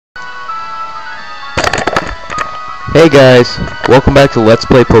Hey guys, welcome back to Let's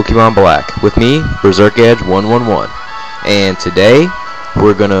Play Pokemon Black with me, Berserk Edge 111, and today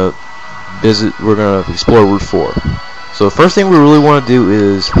we're gonna explore Route 4. So the first thing we really want to do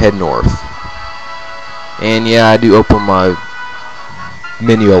is head north. And yeah, I do open my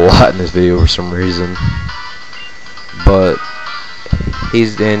menu a lot in this video for some reason, but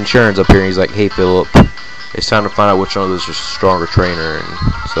Cheren's up here and he's like, "Hey Philip, it's time to find out which one of us is a stronger trainer, and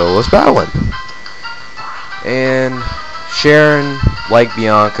so let's battle him." And Cheren, like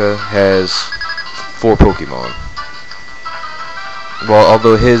Bianca, has 4 Pokemon. Well,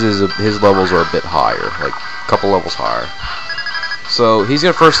 although his levels are a bit higher, like a couple levels higher. So he's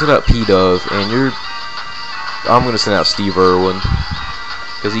gonna first send out P-Dove, and I'm gonna send out Steve Irwin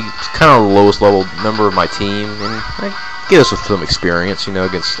because he's kind of the lowest level member of my team, and get us with some experience, you know,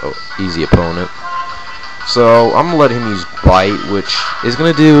 against an easy opponent. So I'm gonna let him use Bite, which is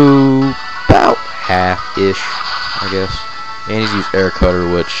gonna do about half-ish, I guess. And he's used Air Cutter,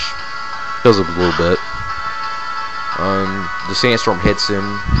 which does a little bit. The Sandstorm hits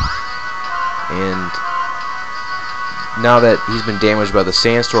him, and now that he's been damaged by the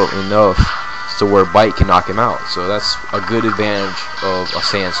Sandstorm enough to where Bite can knock him out, so that's a good advantage of a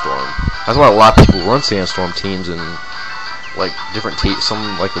Sandstorm. That's why a lot of people run Sandstorm teams in like different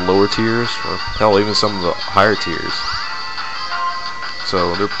some like the lower tiers, or hell, even some of the higher tiers.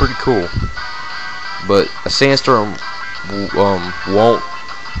 So they're pretty cool. But a Sandstorm won't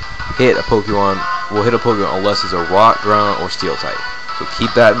hit a Pokemon. Will hit a Pokemon unless it's a Rock, Ground, or Steel type. So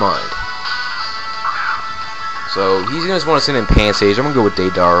keep that in mind. So he's gonna want to send in Pansage. I'm gonna go with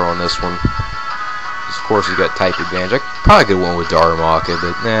Daydar on this one. Of course, he's got type advantage. I probably could have went with Darumaka,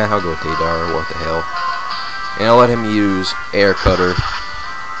 but nah, I'll go with Daydar. What the hell? And I'll let him use Air Cutter,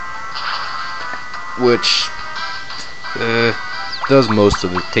 which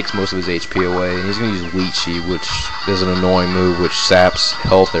takes most of his HP away, and he's going to use Leechy, which is an annoying move, which saps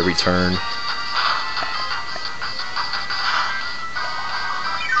health every turn.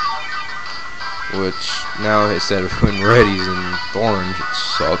 Which, now instead of when red, he's in orange, it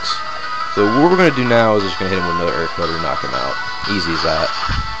sucks. So what we're going to do now is just going to hit him with another Air Cutter and knock him out. Easy as that.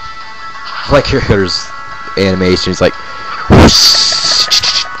 I like Air Cutter's animation, it's like, whoosh.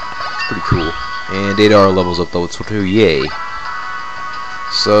 It's pretty cool. And Daydar levels up level 2, yay.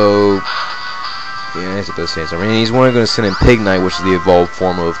 So, yeah, that's what that stands for. And he's going to send in Pignite, which is the evolved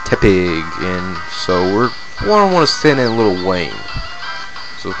form of Tepig, and so we're going to want to send in Little Wayne.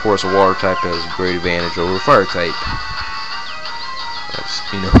 So, of course, a Water type has a great advantage over a Fire type. That's,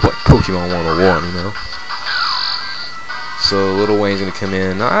 you know, like Pokemon 101, you know. So, Little Wayne's going to come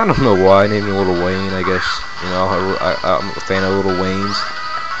in. I don't know why I named him Little Wayne, I guess. You know, I'm a fan of Little Wayne's,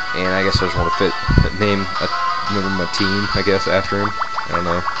 and I guess I just want to name a member of my team, I guess, after him. I don't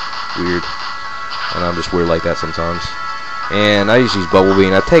know, weird. I know, I'm just weird like that sometimes. And I usually use Bubble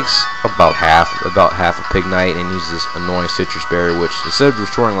Beam. That takes about half of Pignite, and uses this annoying Citrus Berry, which instead of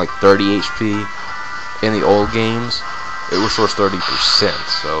restoring like 30 HP in the old games, it restores 30%.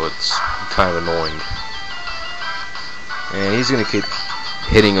 So it's kind of annoying. And he's gonna keep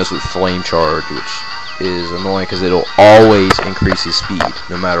hitting us with Flame Charge, which is annoying because it'll always increase his speed,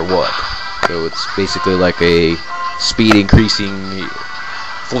 no matter what. So it's basically like a speed increasing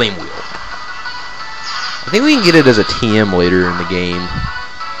Flame Wheel. I think we can get it as a TM later in the game,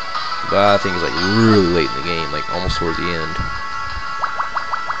 but I think it's like really late in the game, like almost towards the end.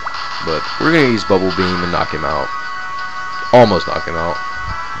 But we're gonna use Bubble Beam and knock him out. Almost knock him out.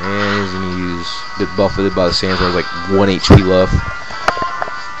 And he's gonna use the buffeted by the Sandstorm, like 1 HP left.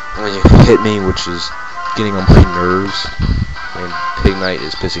 When you hit me, which is getting on my nerves, and Pignite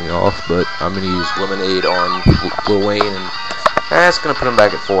is pissing me off, but I'm gonna use Lemonade on Lil Wayne, and that's going to put him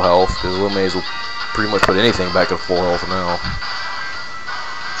back at full health, because Lemonade will pretty much put anything back at full health now.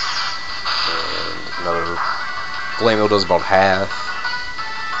 And another Flame Wheel does about half.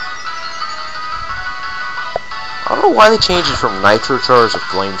 I don't know why they changed it from Nitro Charge to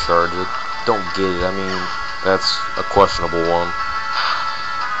Flame Charge. I don't get it. I mean, that's a questionable one.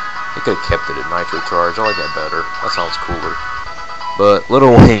 They could have kept it at Nitro Charge. I like that better. That sounds cooler. But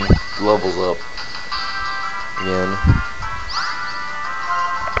Little Wayne levels up again.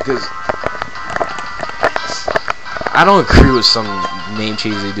 Because I don't agree with some name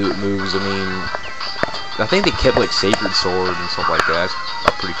changes they do with moves. I mean, I think they kept like Sacred Sword and stuff like that. That's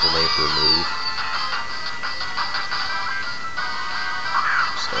a pretty cool name for a move.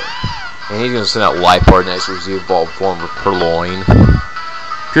 So, and he's gonna send out Liepard next, which is the evolved form of Purloin.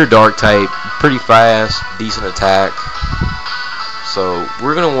 Pure Dark type, pretty fast, decent attack. So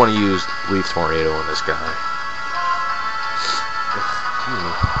we're gonna want to use Leaf Tornado on this guy.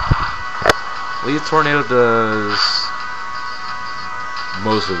 Leaf Tornado does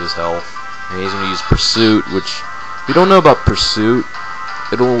most of his health. And he's going to use Pursuit, which, if you don't know about Pursuit,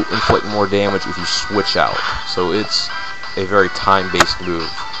 it'll inflict more damage if you switch out. So it's a very time-based move.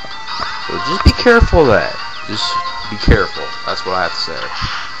 So just be careful of that. Just be careful. That's what I have to say.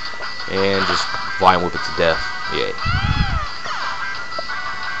 And just Vine Whip it to death. Yay.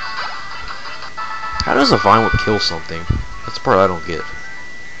 How does a Vine Whip kill something? That's the part I don't get.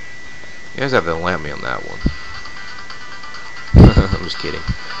 You guys have to lamp me on that one. I'm just kidding.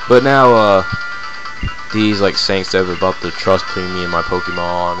 But now, D's like saying stuff about the trust between me and my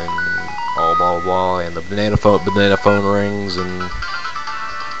Pokemon and all blah blah blah, and the banana phone rings, and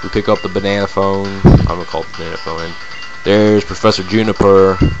we pick up the banana phone. I'm gonna call it the banana phone. And there's Professor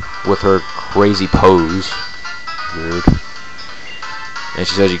Juniper with her crazy pose. Weird. And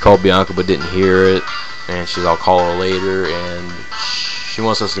she says she called Bianca but didn't hear it, and she's I'll call her later, and she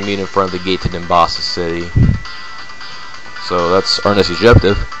wants us to meet in front of the gate to Nimbasa City. So that's our next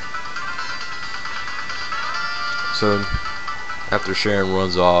objective. So after Cheren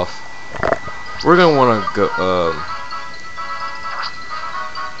runs off, we're gonna want to go.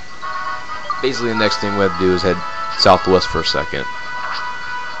 Basically, the next thing we have to do is head southwest for a second.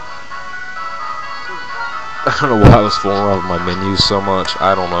 I don't know why I was fooling around with my menus so much.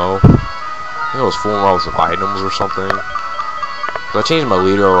 I don't know. I think I was fooling around with some items or something. But I changed my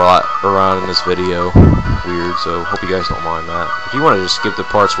leader a lot around in this video. Weird, so hope you guys don't mind that. If you want to just skip the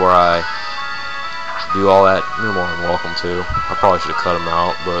parts where I do all that, you're more than welcome to. I probably should have cut them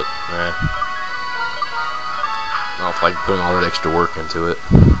out, but eh. I don't feel like putting all that extra work into it.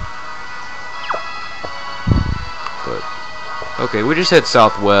 But okay, we just head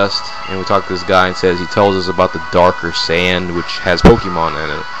southwest, and we talk to this guy and says he tells us about the darker sand, which has Pokemon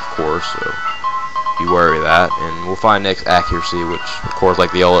in it, of course. So be wary of that, and we'll find X accuracy, which of course,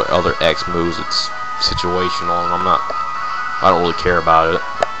 like the other X moves, it's situational, and I don't really care about it.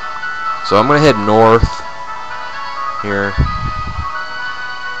 So I'm gonna head north here,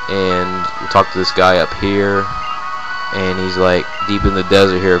 and we'll talk to this guy up here, and he's like deep in the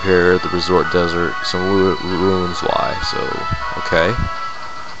desert here, up here at the resort desert. Some ruins lie. So okay,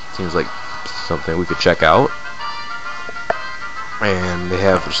 seems like something we could check out. And they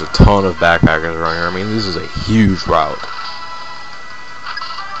have just a ton of backpackers around here. I mean, this is a huge route.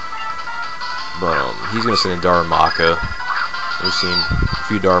 But he's gonna send in Darumaka. We've seen a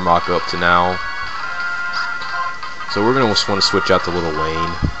few Darumaka up to now. So we're gonna just want to switch out to Little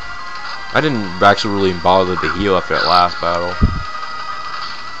Wayne. I didn't actually really bother to heal after that last battle,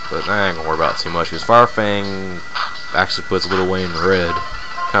 but I ain't gonna worry about it too much because Fire Fang actually puts Little Wayne in red.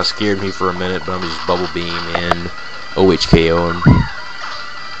 Kind of scared me for a minute, but I'm just Bubble Beam and OHKO him.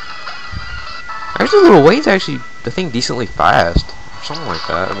 Actually, Little Wayne's actually, I think, decently fast. Or something like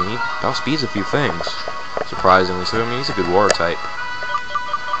that. I mean, he outspeeds a few things, surprisingly. So, I mean, he's a good water type.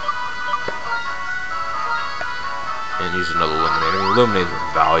 And use another Eliminator. I mean, Eliminators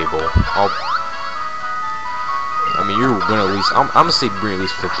are valuable. I mean, you're gonna at least, I'm gonna say bring at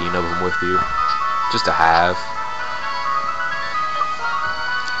least 15 of them with you, just to have.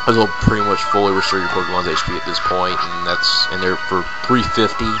 As well, pretty much fully restore your Pokemon's HP at this point, and they're for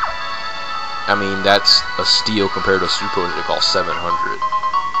 350. I mean, that's a steal compared to a Super Potion they call 700.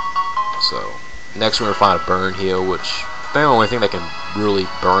 So next we're gonna find a Burn Heal, which the only thing that can really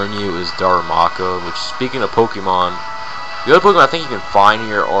burn you is Darumaka. Which, speaking of Pokemon, the other Pokemon I think you can find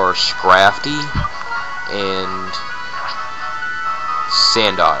here are Scrafty and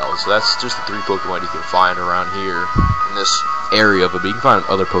Sandile. So that's just the 3 Pokemon you can find around here in this area of it, but you can find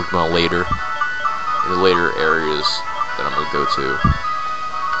other Pokemon later in the later areas that I'm gonna go to.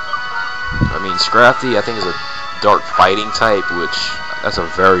 I mean, Scrafty I think is a dark fighting type, which that's a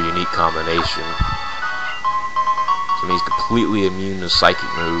very unique combination. So, I mean, he's completely immune to psychic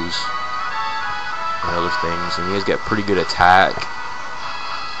moves and other things, and he's got pretty good attack.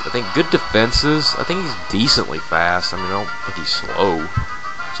 I think good defenses. I think he's decently fast. I mean, I don't think he's slow.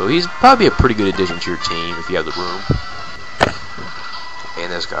 So he's probably a pretty good addition to your team if you have the room.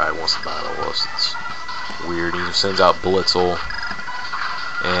 And this guy wants to battle us. It's weird. He sends out Blitzel.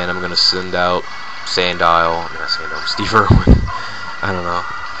 And I'm going to send out Sandile. I'm not Sandile, Steve Irwin. I don't know.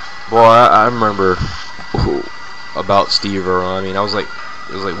 Boy, I remember about Steve Irwin. I mean, it was like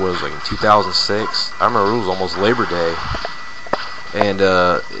in 2006. I remember it was almost Labor Day. And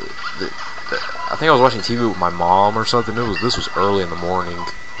I think I was watching TV with my mom or something. This was early in the morning.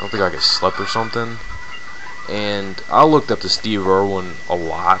 I don't think I could slept or something. And I looked up to Steve Irwin a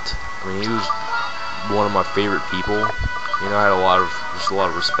lot. I mean, he was one of my favorite people. You know, I had a lot of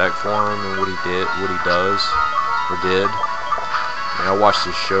respect for him and what he did, what he does, or did. I mean, I watched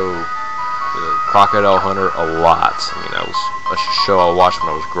his show the Crocodile Hunter a lot. I mean, that was a show I watched when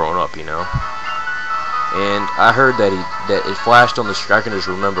I was growing up, you know. And I heard that it flashed on the screen. I can just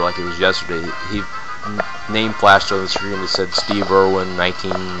remember like it was yesterday. He name flashed on the screen. It said Steve Irwin,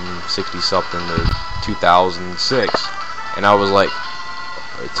 1960 something to 2006, and I was like,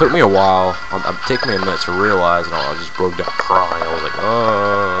 it took me a while. It took me a minute to realize, and I just broke down crying. I was like,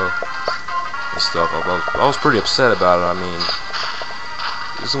 oh, and stuff. I was pretty upset about it. I mean,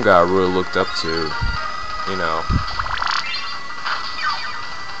 this is some guy I really looked up to, you know.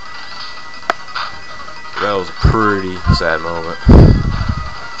 That was a pretty sad moment.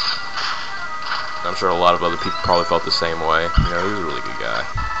 I'm sure a lot of other people probably felt the same way. You know, he was a really good guy.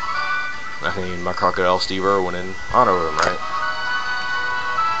 I mean, my Crocodile Steve Irwin in honor of him, right?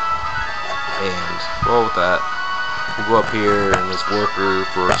 And, well, with that, we go up here, and this worker,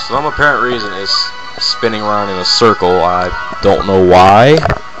 for some apparent reason, is spinning around in a circle. I don't know why.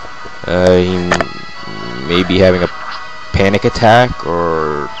 He may be having a panic attack,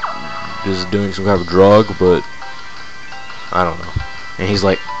 or just doing some kind of drug, but I don't know. And he's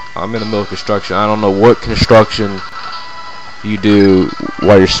like, I'm in the middle of construction. I don't know what construction you do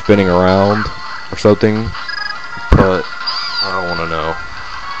while you're spinning around or something, but I don't want to know.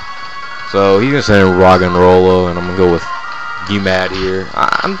 So he's gonna send in Rock and Rollo, and I'm gonna go with UMAD here.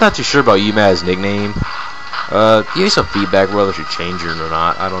 I'm not too sure about UMAD's nickname. Give me some feedback whether I should change it or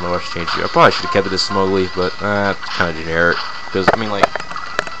not. I don't know if I should change it. I probably should have kept it as Smugly, but it's kind of generic. Because I mean, like,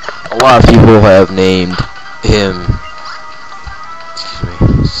 a lot of people have named him,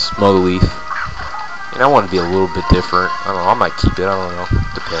 Smugly, and I want to be a little bit different. I don't know, I might keep it, I don't know,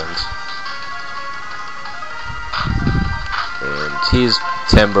 depends. And his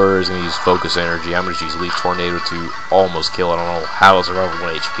Timber is going to use Focus Energy. I'm going to use Leaf Tornado to almost kill it. I don't know how it's survive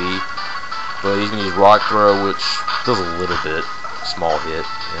 1 HP, but he's going to use Rock Throw, which does a little bit, small hit,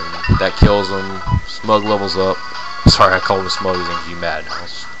 and that kills him. Smug levels up. Sorry, I called him Smug, his name's UMAD now,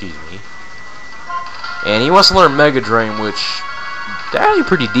 excuse me. And he wants to learn Mega Drain, which is actually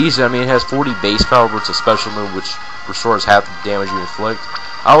pretty decent. I mean, it has 40 base power, but it's a special move which restores half the damage you inflict.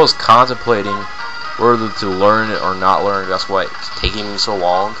 I was contemplating whether to learn it or not learn it. That's why it's taking me so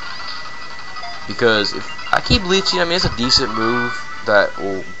long. Because if I keep leeching, I mean, it's a decent move that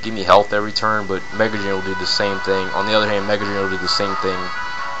will give me health every turn, but Mega Drain will do the same thing. On the other hand, Mega Drain will do the same thing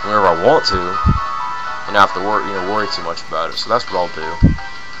whenever I want to, and not have to worry too much about it. So that's what I'll do.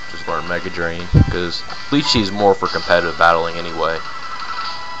 Just learn Mega Drain, because Leechy is more for competitive battling anyway.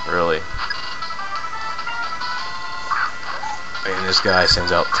 Really. And this guy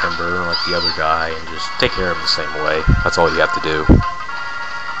sends out Timber like the other guy and just take care of him the same way. That's all you have to do.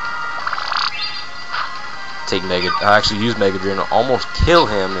 I actually used Mega Drain to almost kill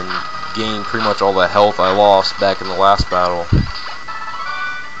him and gain pretty much all the health I lost back in the last battle.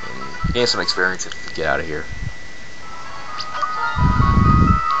 And gain some experience and get out of here.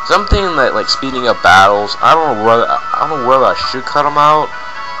 Something that, like, speeding up battles, I don't know whether I should cut them out.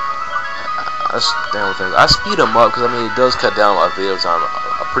 I speed them up because, I mean, it does cut down my video time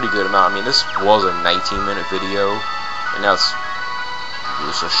a pretty good amount. I mean, this was a 19-minute video, and now it's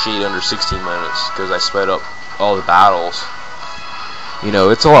a shade under 16 minutes because I sped up all the battles. You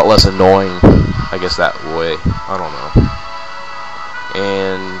know, it's a lot less annoying, I guess, that way. I don't know.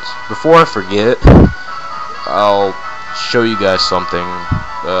 And before I forget, I'll show you guys something.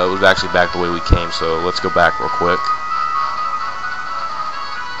 It was actually back the way we came, so let's go back real quick.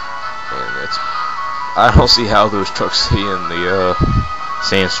 And I don't see how those trucks see in the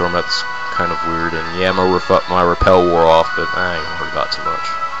sandstorm. That's kind of weird. And yeah, my rappel wore off, but I ain't worried about too much.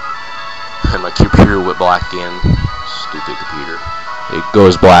 And my computer went black again. Stupid computer. It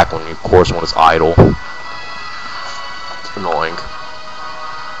goes black when, of course, when it's idle. It's annoying.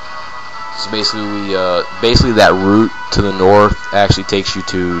 So basically that route to the north actually takes you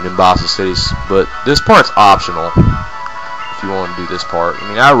to Nimbasa cities, but this part's optional if you want to do this part. I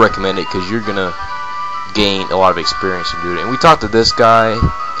mean, I recommend it because you're gonna gain a lot of experience in doing it. And we talked to this guy,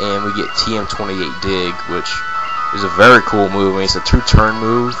 and we get TM28 Dig, which is a very cool move. I mean, it's a 2-turn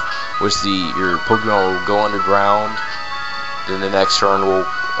move, which your Pokemon will go underground, then the next turn will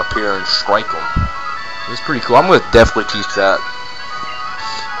appear and strike them. It's pretty cool. I'm gonna definitely teach that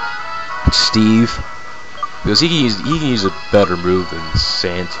Steve, because he can use a better move than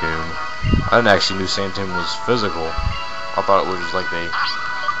Sand Tomb. I didn't actually knew Sand Tomb was physical. I thought it was just like they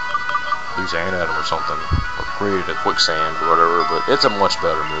threw sand at him or something, or created a quicksand or whatever, but it's a much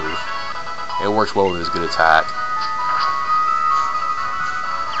better move. It works well with his good attack.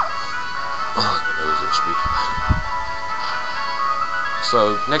 Oh, my nose itched me.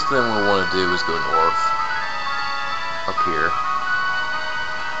 So, next thing we want to do is go north. Up here.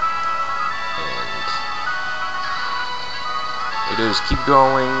 we do is keep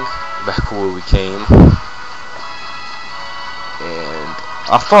going back where we came. And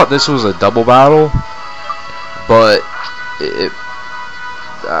I thought this was a double battle, but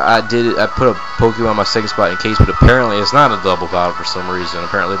I put a Pokemon on my second spot in case, but apparently it's not a double battle for some reason.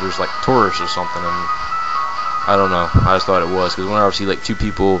 Apparently there's like tourists or something, and I don't know. I just thought it was, because whenever I see like two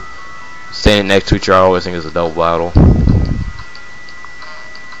people standing next to each other, I always think it's a double battle.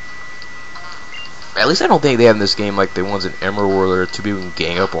 At least I don't think they have in this game like the ones in Emerald where there are two people can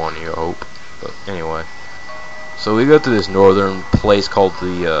gang up on you, I hope. But anyway. So we go to this northern place called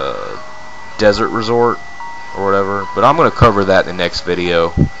the Desert Resort or whatever. But I'm going to cover that in the next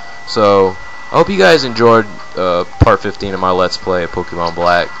video. So I hope you guys enjoyed part 15 of my Let's Play of Pokemon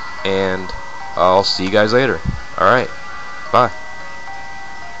Black. And I'll see you guys later. Alright. Bye.